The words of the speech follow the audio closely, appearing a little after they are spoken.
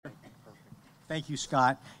Thank you,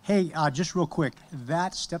 Scott. Hey, just real quick,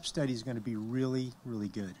 that step study is going to be really, really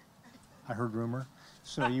good. I heard rumor.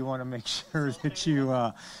 So you want to make sure that you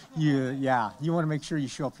want to make sure you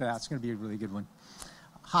show up for that. It's going to be a really good one.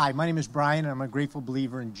 Hi, my name is Brian, and I'm a grateful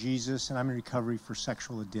believer in Jesus, and I'm in recovery for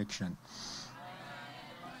sexual addiction.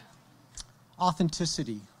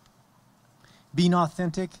 Authenticity. Being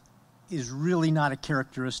authentic is really not a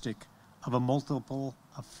characteristic of a multiple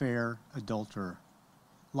affair adulterer.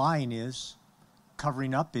 Lying is,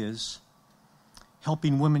 covering up is,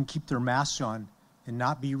 helping women keep their masks on and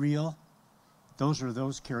not be real. Those are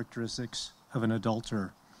those characteristics of an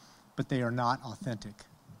adulterer, but they are not authentic.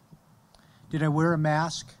 Did I wear a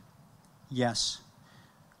mask? Yes.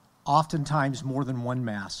 Oftentimes more than one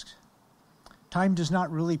mask. Time does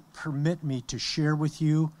not really permit me to share with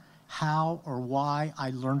you how or why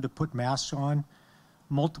I learned to put masks on,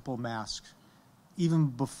 multiple masks. Even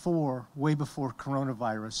before, way before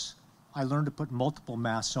coronavirus, I learned to put multiple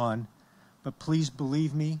masks on, but please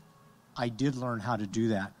believe me, I did learn how to do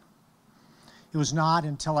that. It was not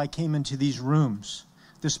until I came into these rooms,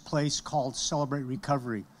 this place called Celebrate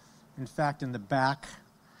Recovery. In fact, in the back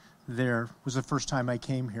there was the first time I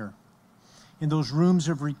came here. In those rooms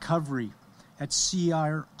of recovery at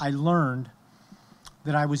CR, I learned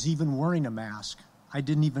that I was even wearing a mask. I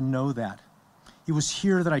didn't even know that. It was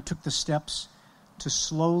here that I took the steps to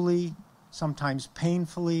slowly, sometimes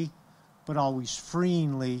painfully, but always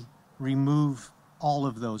freeingly remove all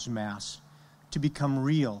of those masks to become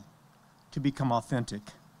real, to become authentic.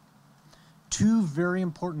 Two very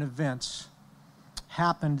important events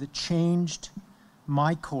happened that changed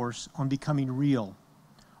my course on becoming real,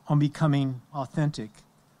 on becoming authentic,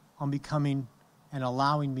 on becoming and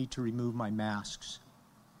allowing me to remove my masks.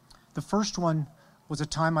 The first one was a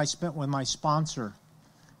time I spent with my sponsor,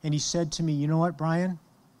 and he said to me, you know what, Brian?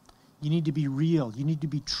 You need to be real. You need to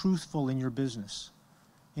be truthful in your business.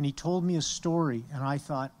 And he told me a story, and I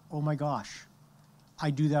thought, oh my gosh, I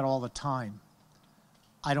do that all the time.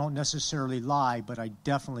 I don't necessarily lie, but I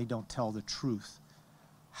definitely don't tell the truth.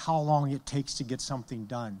 How long it takes to get something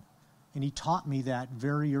done. And he taught me that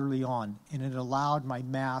very early on, and it allowed my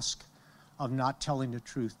mask of not telling the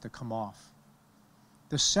truth to come off.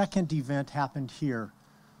 The second event happened here.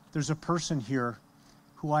 There's a person here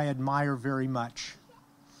who I admire very much.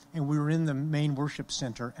 And we were in the main worship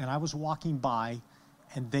center, and I was walking by,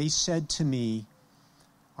 and they said to me,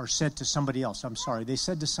 or said to somebody else, they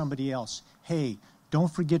said to somebody else, hey,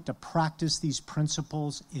 don't forget to practice these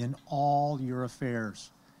principles in all your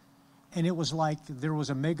affairs. And it was like there was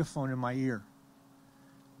a megaphone in my ear.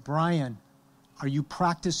 Brian, are you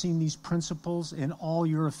practicing these principles in all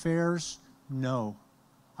your affairs? No,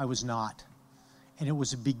 I was not. And it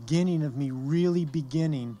was a beginning of me really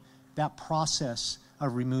beginning that process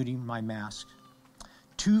of removing my mask.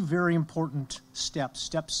 Two very important steps.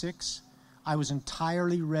 Step 6, I was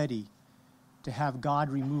entirely ready to have God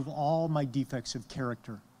remove all my defects of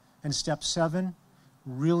character. And step 7,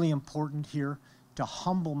 really important here, to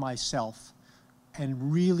humble myself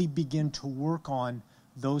and really begin to work on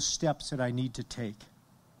those steps that I need to take.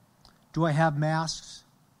 Do I have masks?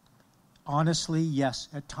 Honestly, yes.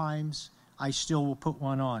 At times, I still will put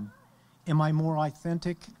one on. Am I more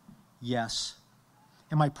authentic? Yes.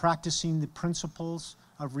 Am I practicing the principles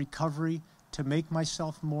of recovery to make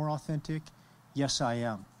myself more authentic? Yes, I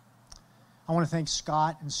am. I want to thank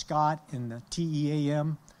Scott and the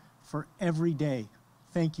TEAM for every day.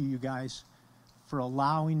 Thank you, you guys, for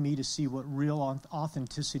allowing me to see what real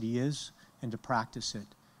authenticity is and to practice it.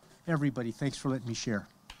 Everybody, thanks for letting me share.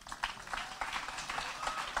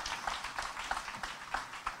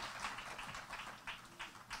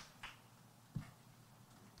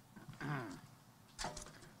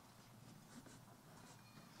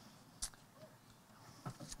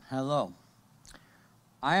 Hello.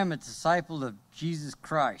 I am a disciple of Jesus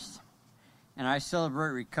Christ, and I celebrate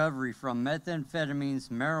recovery from methamphetamines,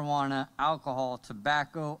 marijuana, alcohol,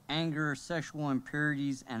 tobacco, anger, sexual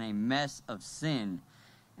impurities, and a mess of sin.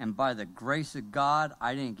 And by the grace of God,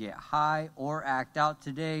 I didn't get high or act out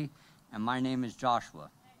today, and my name is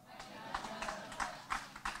Joshua.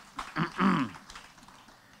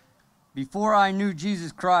 Before I knew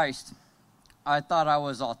Jesus Christ, I thought I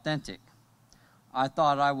was authentic. I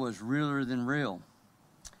thought I was realer than real.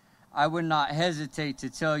 I would not hesitate to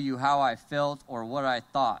tell you how I felt or what I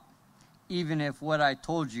thought, even if what I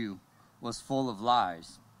told you was full of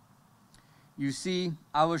lies. You see,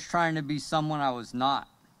 I was trying to be someone I was not.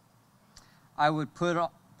 I would put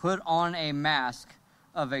on a mask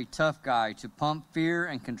of a tough guy to pump fear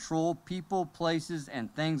and control people, places,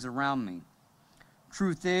 and things around me.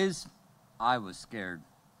 Truth is, I was scared.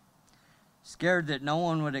 scared that no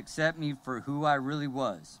one would accept me for who I really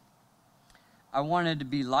was. I wanted to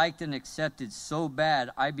be liked and accepted so bad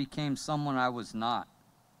I became someone I was not.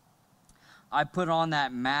 I put on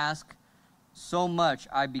that mask so much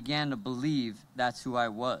I began to believe that's who I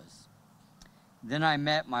was. Then I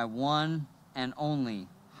met my one and only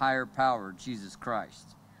higher power, Jesus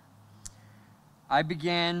Christ. I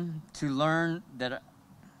began to learn that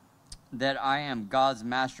I am God's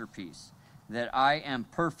masterpiece, that I am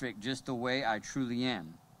perfect just the way I truly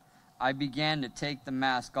am. I began to take the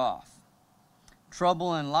mask off.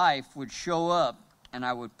 Trouble in life would show up, and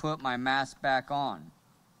I would put my mask back on.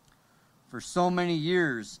 For so many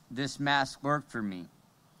years, this mask worked for me.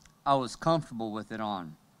 I was comfortable with it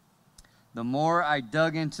on. The more I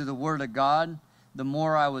dug into the Word of God, the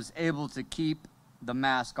more I was able to keep the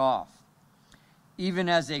mask off. Even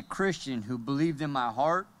as a Christian who believed in my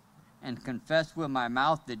heart and confessed with my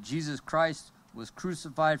mouth that Jesus Christ was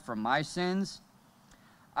crucified for my sins,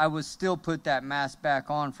 I would still put that mask back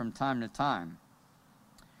on from time to time.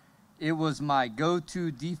 It was my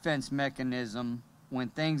go-to defense mechanism when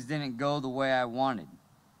things didn't go the way I wanted.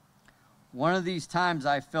 One of these times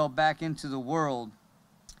I fell back into the world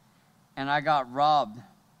and I got robbed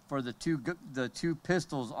for the two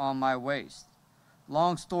pistols on my waist.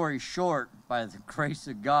 Long story short, by the grace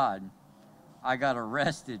of God, I got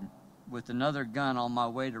arrested with another gun on my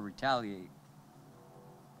way to retaliate.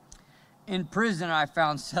 In prison, I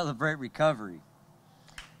found Celebrate Recovery.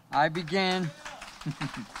 I began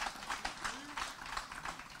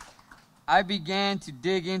to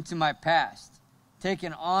dig into my past, take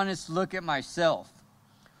an honest look at myself.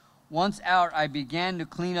 Once out, I began to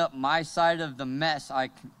clean up my side of the mess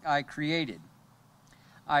I created.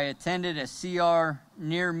 I attended a CR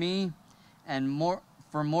near me, and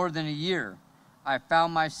for more than a year, I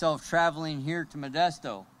found myself traveling here to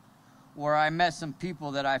Modesto, where I met some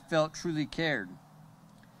people that I felt truly cared.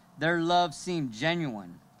 Their love seemed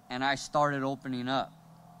genuine, and I started opening up.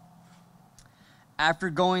 After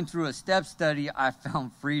going through a step study, I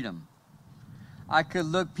found freedom. I could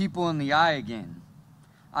look people in the eye again.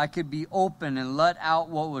 I could be open and let out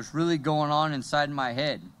what was really going on inside my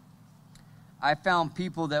head. I found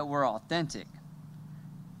people that were authentic,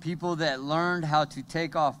 people that learned how to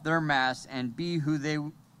take off their masks and be who they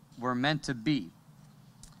were meant to be.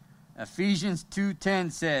 Ephesians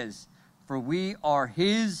 2:10 says, "For we are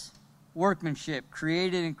His workmanship,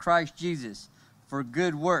 created in Christ Jesus for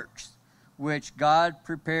good works, which God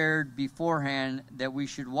prepared beforehand that we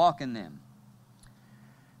should walk in them."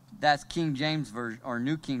 That's King James Version, or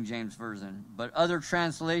New King James Version. But other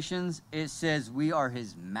translations, it says we are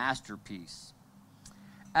His masterpiece.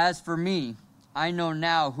 As for me, I know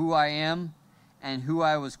now who I am and who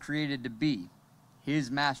I was created to be,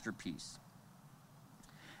 His masterpiece.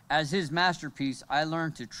 As His masterpiece, I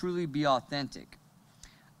learned to truly be authentic.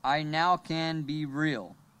 I now can be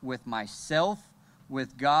real with myself,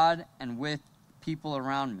 with God, and with people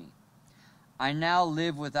around me. I now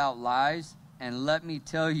live without lies, and let me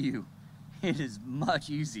tell you, it is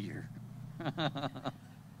much easier.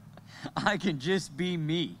 I can just be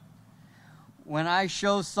me. When I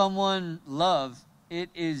show someone love,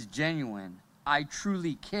 it is genuine. I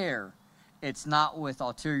truly care. It's not with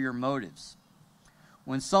ulterior motives.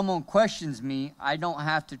 When someone questions me, I don't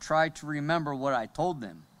have to try to remember what I told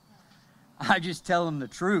them. I just tell them the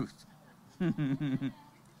truth.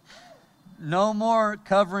 No more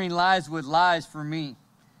covering lies with lies for me.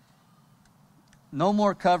 No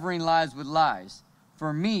more covering lies with lies.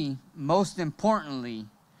 For me, most importantly,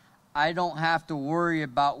 I don't have to worry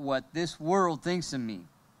about what this world thinks of me.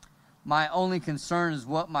 My only concern is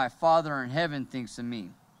what my Father in heaven thinks of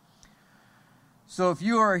me. So if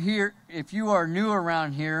you are new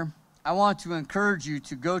around here, I want to encourage you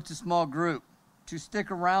to go to small group, to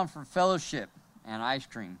stick around for fellowship and ice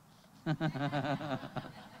cream.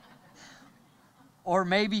 Or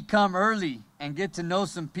maybe come early and get to know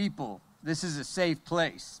some people. This is a safe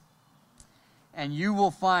place. And you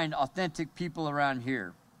will find authentic people around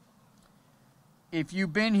here. If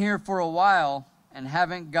you've been here for a while and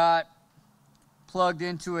haven't got plugged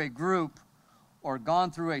into a group or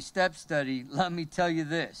gone through a step study, let me tell you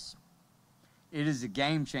this. It is a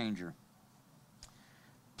game changer.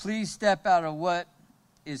 Please step out of what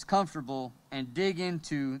is comfortable and dig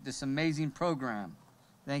into this amazing program.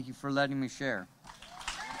 Thank you for letting me share.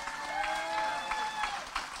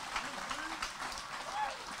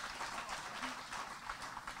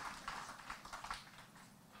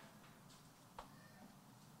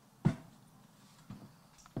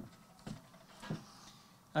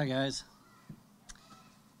 Hi, guys.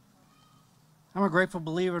 I'm a grateful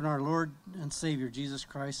believer in our Lord and Savior, Jesus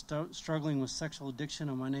Christ, struggling with sexual addiction,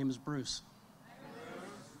 and my name is Bruce.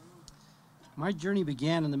 My journey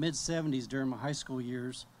began in the mid-'70s during my high school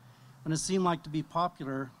years, when it seemed like to be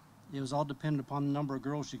popular, it was all dependent upon the number of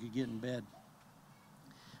girls you could get in bed.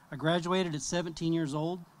 I graduated at 17 years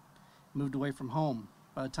old, moved away from home.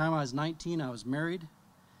 By the time I was 19, I was married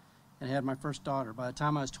and had my first daughter. By the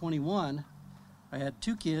time I was 21, I had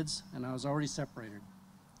 2 kids, and I was already separated.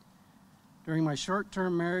 During my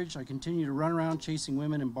short-term marriage, I continued to run around chasing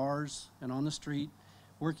women in bars and on the street,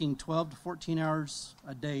 working 12 to 14 hours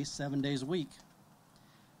a day, 7 days a week,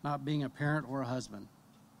 not being a parent or a husband.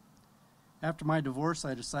 After my divorce,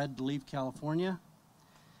 I decided to leave California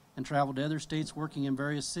and travel to other states, working in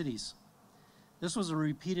various cities. This was a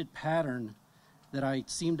repeated pattern that I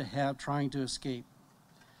seemed to have trying to escape.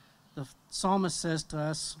 The psalmist says to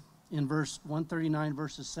us in verse 139,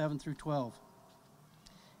 verses 7 through 12,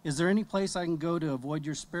 "Is there any place I can go to avoid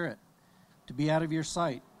your spirit, to be out of your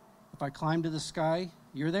sight? If I climb to the sky,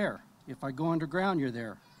 you're there. If I go underground, you're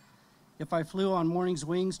there. If I flew on morning's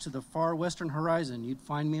wings to the far western horizon, you'd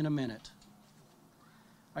find me in a minute."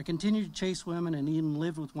 I continued to chase women and even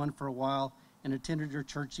lived with one for a while and attended her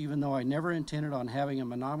church, even though I never intended on having a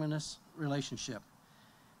monogamous relationship.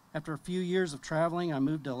 After a few years of traveling, I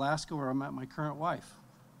moved to Alaska, where I met my current wife.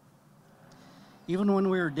 Even when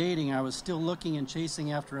we were dating, I was still looking and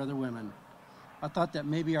chasing after other women. I thought that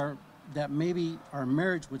maybe our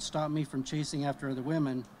marriage would stop me from chasing after other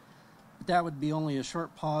women, but that would be only a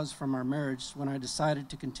short pause from our marriage when I decided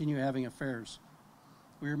to continue having affairs.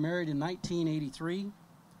 We were married in 1983,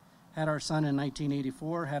 had our son in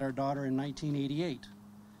 1984, had our daughter in 1988.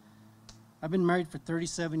 I've been married for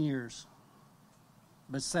 37 years,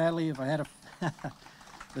 but sadly, I've had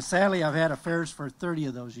affairs for 30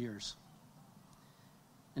 of those years.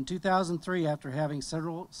 In 2003, after having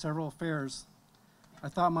several affairs, I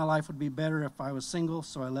thought my life would be better if I was single,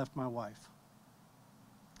 so I left my wife.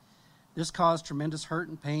 This caused tremendous hurt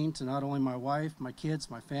and pain to not only my wife, my kids,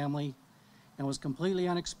 my family, and was completely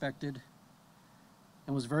unexpected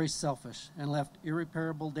and was very selfish and left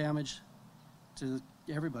irreparable damage to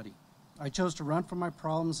everybody. I chose to run from my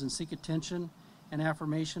problems and seek attention and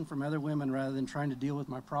affirmation from other women rather than trying to deal with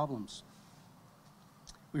my problems.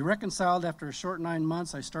 We reconciled after a short 9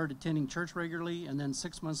 months. I started attending church regularly, and then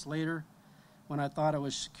 6 months later, when I thought I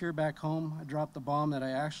was secure back home, I dropped the bomb that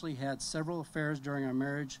I actually had several affairs during our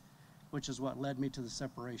marriage, which is what led me to the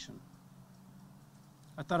separation.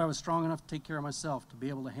 I thought I was strong enough to take care of myself, to be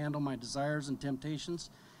able to handle my desires and temptations,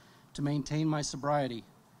 to maintain my sobriety.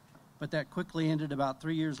 But that quickly ended about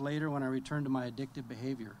 3 years later when I returned to my addictive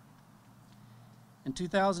behavior. In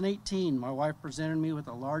 2018, my wife presented me with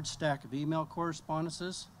a large stack of email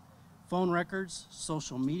correspondences, phone records,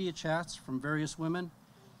 social media chats from various women,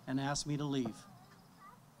 and asked me to leave.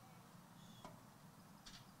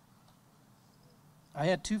 I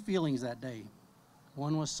had 2 feelings that day.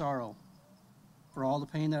 One was sorrow for all the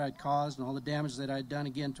pain that I'd caused and all the damage that I'd done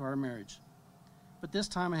again to our marriage. But this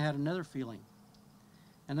time I had another feeling,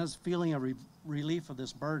 and that was a feeling of relief of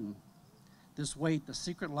this burden, this weight. The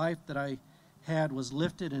secret life that I had was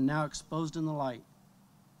lifted and now exposed in the light.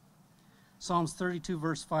 Psalms 32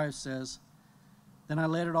 verse 5 says, "Then I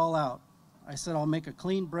let it all out. I said, I'll make a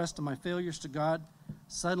clean breast of my failures to God.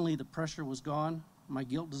 Suddenly the pressure was gone, my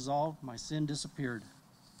guilt dissolved, my sin disappeared."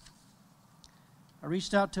 I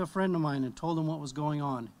reached out to a friend of mine and told him what was going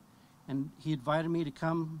on, and he invited me to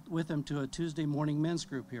come with him to a Tuesday morning men's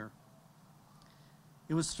group here.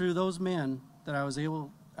 It was through those men that I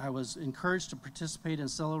was encouraged to participate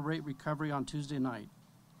and celebrate recovery on Tuesday night.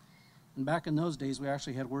 And back in those days, we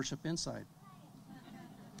actually had worship inside.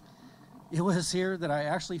 It was here that I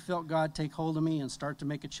actually felt God take hold of me and start to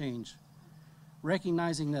make a change,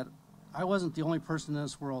 recognizing that I wasn't the only person in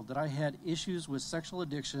this world, that I had issues with sexual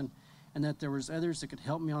addiction, and that there was others that could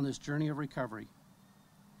help me on this journey of recovery.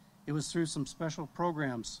 It was through some special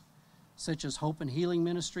programs, such as Hope and Healing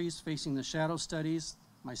Ministries, Facing the Shadow studies,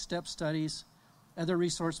 my STEP studies, other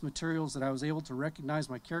resource materials, that I was able to recognize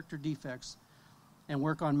my character defects and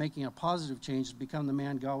work on making a positive change to become the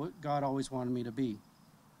man God always wanted me to be.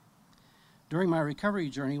 During my recovery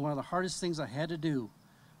journey, one of the hardest things I had to do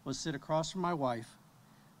was sit across from my wife,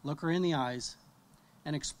 look her in the eyes,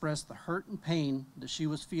 and express the hurt and pain that she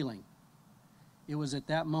was feeling. It was at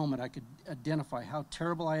that moment I could identify how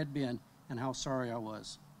terrible I had been and how sorry I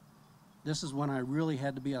was. This is when I really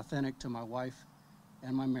had to be authentic to my wife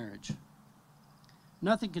and my marriage.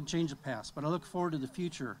 Nothing can change the past, but I look forward to the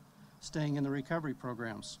future, staying in the recovery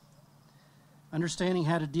programs. Understanding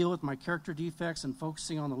how to deal with my character defects and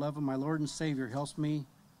focusing on the love of my Lord and Savior helps me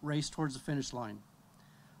race towards the finish line.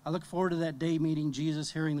 I look forward to that day meeting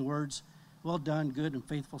Jesus, hearing the words, "Well done, good and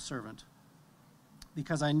faithful servant,"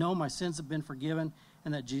 because I know my sins have been forgiven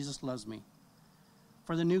and that Jesus loves me.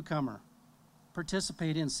 For the newcomer,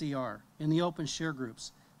 participate in CR, in the open share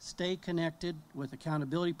groups. Stay connected with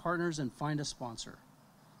accountability partners and find a sponsor.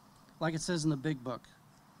 Like it says in the big book,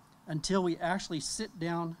 until we actually sit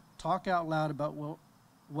down, talk out loud about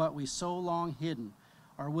what we so long hidden,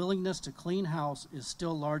 our willingness to clean house is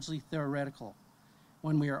still largely theoretical.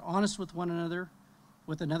 When we are honest with one another,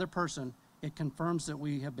 with another person, it confirms that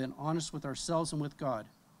we have been honest with ourselves and with God.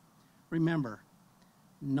 Remember,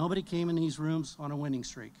 nobody came in these rooms on a winning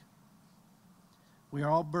streak. We are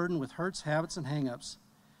all burdened with hurts, habits, and hang-ups.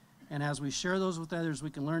 And as we share those with others, we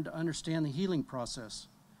can learn to understand the healing process.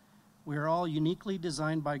 We are all uniquely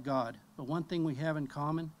designed by God, but one thing we have in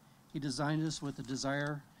common, He designed us with a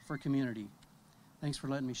desire for community. Thanks for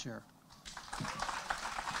letting me share.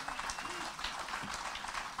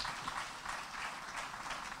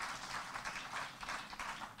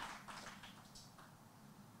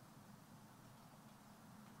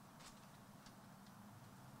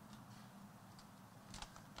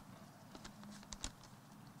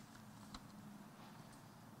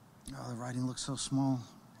 Oh, the writing looks so small.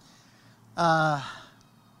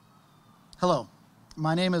 Hello,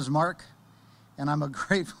 my name is Mark, and I'm a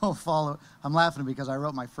grateful follower. I'm laughing because I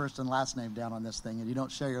wrote my first and last name down on this thing, and you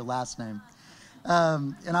don't share your last name.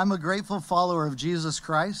 And I'm a grateful follower of Jesus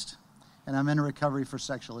Christ, and I'm in recovery for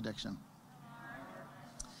sexual addiction.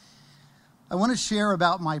 I want to share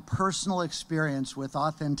about my personal experience with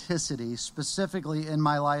authenticity, specifically in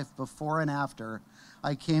my life before and after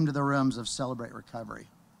I came to the rooms of Celebrate Recovery.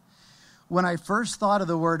 When I first thought of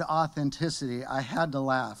the word authenticity, I had to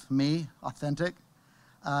laugh. Me, authentic?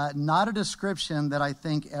 Not a description that I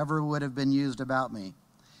think ever would have been used about me,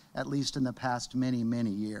 at least in the past many,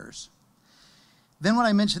 many years. Then when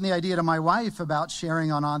I mentioned the idea to my wife about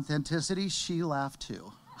sharing on authenticity, she laughed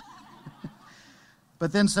too.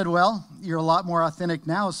 But then said, well, you're a lot more authentic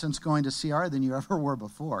now since going to CR than you ever were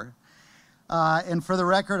before. And for the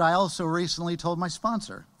record, I also recently told my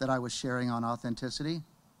sponsor that I was sharing on authenticity,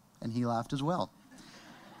 and he laughed as well.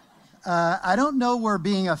 I don't know where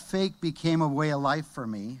being a fake became a way of life for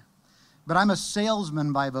me, but I'm a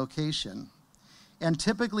salesman by vocation. And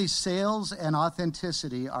typically sales and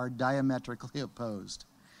authenticity are diametrically opposed.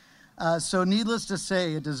 So needless to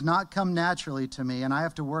say, it does not come naturally to me, and I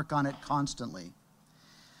have to work on it constantly.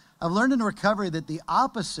 I've learned in recovery that the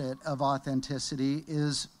opposite of authenticity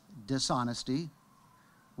is dishonesty,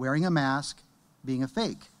 wearing a mask, being a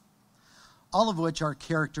fake, all of which are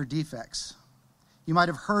character defects. You might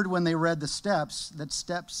have heard when they read the steps that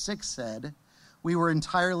step 6 said, we were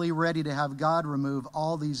entirely ready to have God remove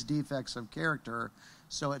all these defects of character,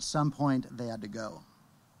 so at some point they had to go.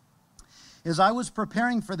 As I was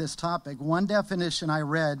preparing for this topic, one definition I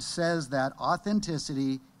read says that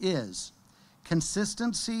authenticity is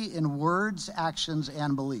consistency in words, actions,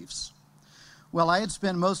 and beliefs. Well, I had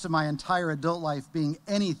spent most of my entire adult life being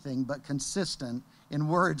anything but consistent in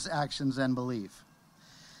words, actions, and belief.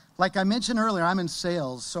 Like I mentioned earlier, I'm in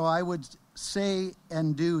sales, so I would say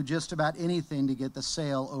and do just about anything to get the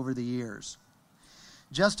sale over the years.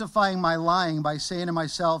 Justifying my lying by saying to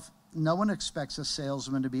myself, no one expects a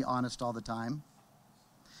salesman to be honest all the time.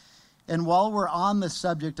 And while we're on the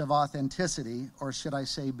subject of authenticity, or should I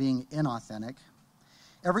say being inauthentic,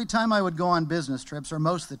 every time I would go on business trips, or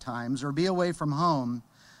most of the times, or be away from home,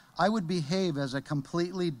 I would behave as a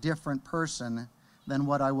completely different person than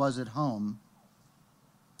what I was at home,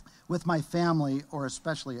 with my family, or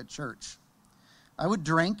especially at church. I would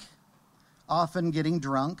drink, often getting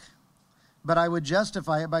drunk, but I would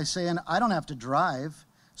justify it by saying, I don't have to drive,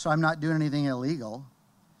 so I'm not doing anything illegal.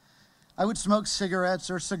 I would smoke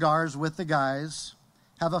cigarettes or cigars with the guys,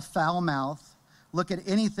 have a foul mouth, look at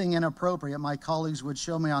anything inappropriate my colleagues would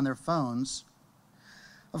show me on their phones.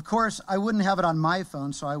 Of course, I wouldn't have it on my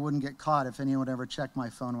phone, so I wouldn't get caught if anyone ever checked my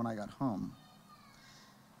phone when I got home.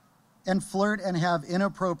 And flirt and have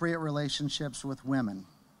inappropriate relationships with women.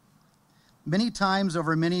 Many times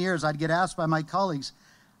over many years, I'd get asked by my colleagues,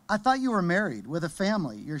 I thought you were married with a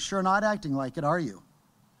family. You're sure not acting like it, are you?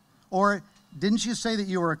 Or, didn't you say that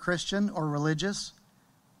you were a Christian or religious?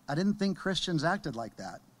 I didn't think Christians acted like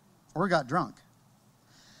that or got drunk.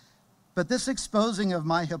 But this exposing of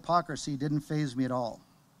my hypocrisy didn't faze me at all.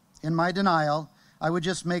 In my denial, I would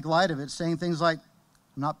just make light of it, saying things like,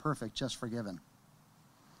 I'm not perfect, just forgiven.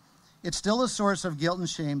 It's still a source of guilt and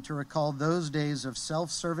shame to recall those days of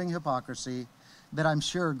self-serving hypocrisy that I'm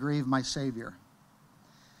sure grieve my Savior.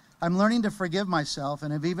 I'm learning to forgive myself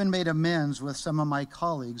and have even made amends with some of my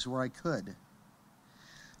colleagues where I could.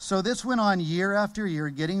 So this went on year after year,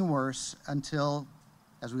 getting worse until,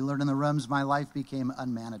 as we learned in the rooms, my life became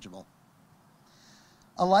unmanageable.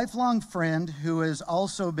 A lifelong friend who has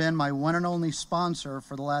also been my one and only sponsor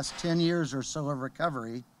for the last 10 years or so of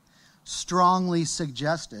recovery strongly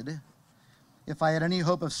suggested, if I had any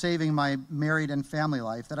hope of saving my married and family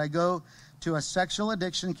life, that I go to a sexual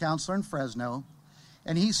addiction counselor in Fresno,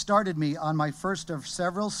 and he started me on my first of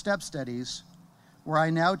several step studies where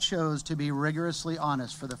I now chose to be rigorously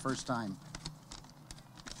honest for the first time.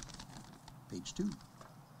 Page 2.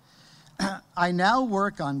 I now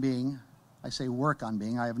work on being, I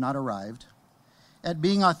have not arrived, at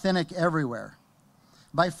being authentic everywhere,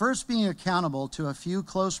 by first being accountable to a few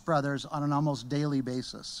close brothers on an almost daily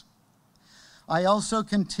basis. I also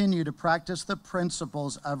continue to practice the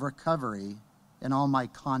principles of recovery in all my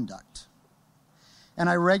conduct. And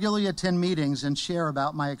I regularly attend meetings and share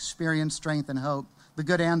about my experience, strength, and hope, the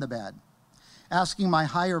good and the bad, asking my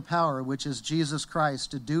higher power, which is Jesus Christ,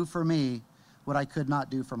 to do for me what I could not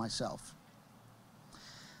do for myself.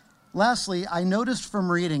 Lastly, I noticed from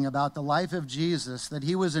reading about the life of Jesus that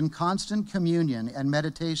he was in constant communion and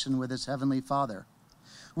meditation with his heavenly Father,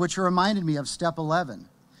 which reminded me of step 11,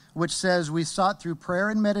 which says we sought through prayer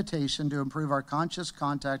and meditation to improve our conscious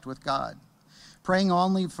contact with God, praying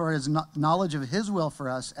only for his knowledge of his will for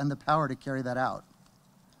us and the power to carry that out.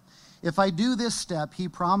 If I do this step, he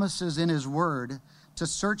promises in his word to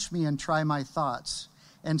search me and try my thoughts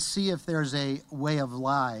and see if there's a way of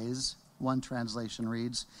lies, one translation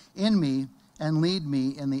reads, in me and lead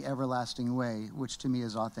me in the everlasting way, which to me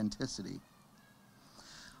is authenticity.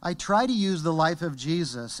 I try to use the life of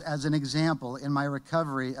Jesus as an example in my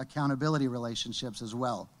recovery accountability relationships as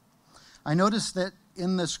well. I noticed that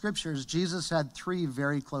in the scriptures, Jesus had 3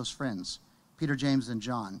 very close friends, Peter, James, and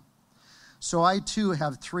John. So I too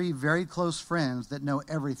have 3 very close friends that know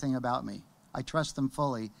everything about me. I trust them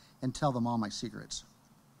fully and tell them all my secrets.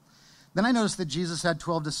 Then I noticed that Jesus had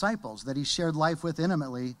 12 disciples that he shared life with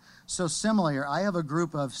intimately. So similar, I have a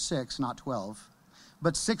group of 6, not 12,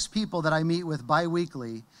 but 6 people that I meet with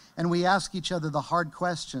bi-weekly, and we ask each other the hard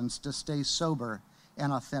questions to stay sober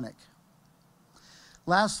and authentic.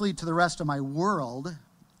 Lastly, to the rest of my world,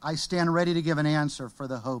 I stand ready to give an answer for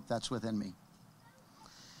the hope that's within me.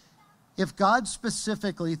 If God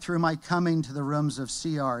specifically, through my coming to the rooms of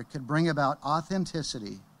CR, could bring about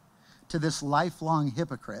authenticity to this lifelong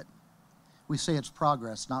hypocrite, we say it's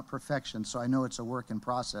progress, not perfection, so I know it's a work in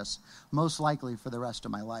process, most likely for the rest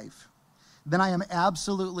of my life, then I am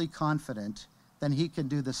absolutely confident that he can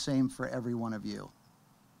do the same for every one of you.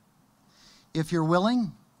 If you're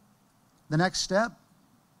willing, the next step,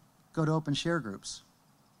 go to open share groups.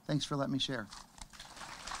 Thanks for letting me share.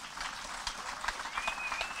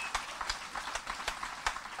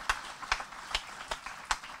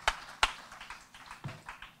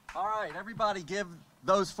 All right, everybody give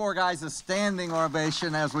those 4 guys a standing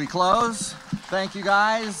ovation as we close. Thank you,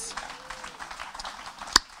 guys.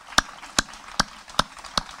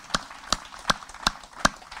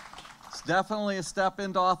 It's definitely a step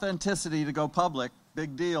into authenticity to go public.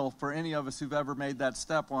 Big deal for any of us who've ever made that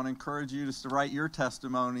step. I want to encourage you just to write your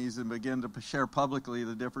testimonies and begin to share publicly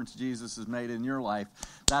the difference Jesus has made in your life.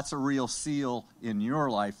 That's a real seal in your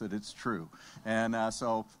life that it's true. And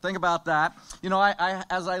so think about that. You know,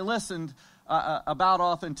 as I listened about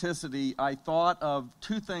authenticity, I thought of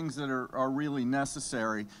 2 things that are really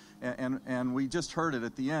necessary. And we just heard it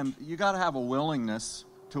at the end. You got to have a willingness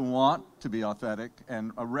to want to be authentic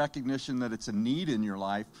and a recognition that it's a need in your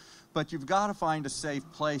life. But you've got to find a safe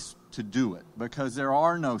place to do it, because there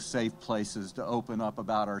are no safe places to open up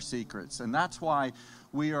about our secrets. And that's why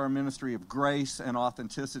we are a ministry of grace and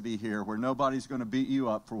authenticity here, where nobody's going to beat you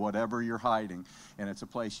up for whatever you're hiding. And it's a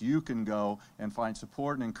place you can go and find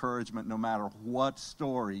support and encouragement no matter what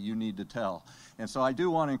story you need to tell. And so I do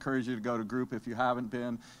want to encourage you to go to group if you haven't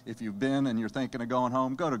been. If you've been and you're thinking of going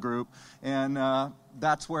home, go to group. And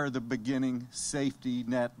that's where the beginning safety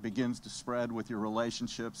net begins to spread with your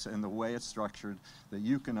relationships and the way it's structured, that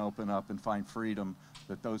you can open up and find freedom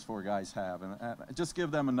that those 4 guys have. And just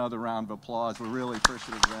give them another round of applause. We're really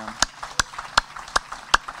appreciative of them.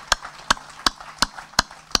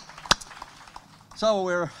 So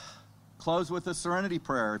we're close with the serenity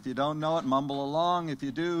prayer. If you don't know it, mumble along. If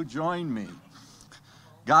you do, join me.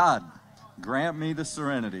 God, grant me the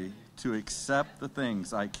serenity to accept the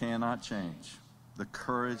things I cannot change, the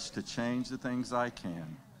courage to change the things I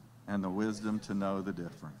can, and the wisdom to know the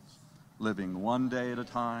difference. Living one day at a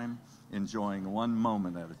time, enjoying one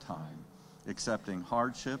moment at a time, accepting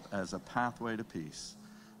hardship as a pathway to peace,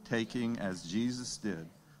 taking, as Jesus did,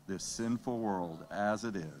 this sinful world as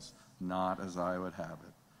it is, not as I would have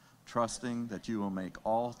it, trusting that you will make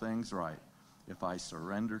all things right if I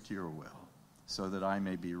surrender to your will, so that I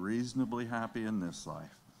may be reasonably happy in this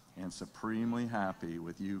life and supremely happy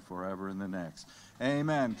with you forever in the next.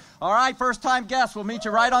 Amen. All right, first-time guests, we'll meet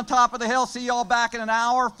you right on top of the hill. See you all back in an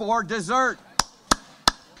hour for dessert.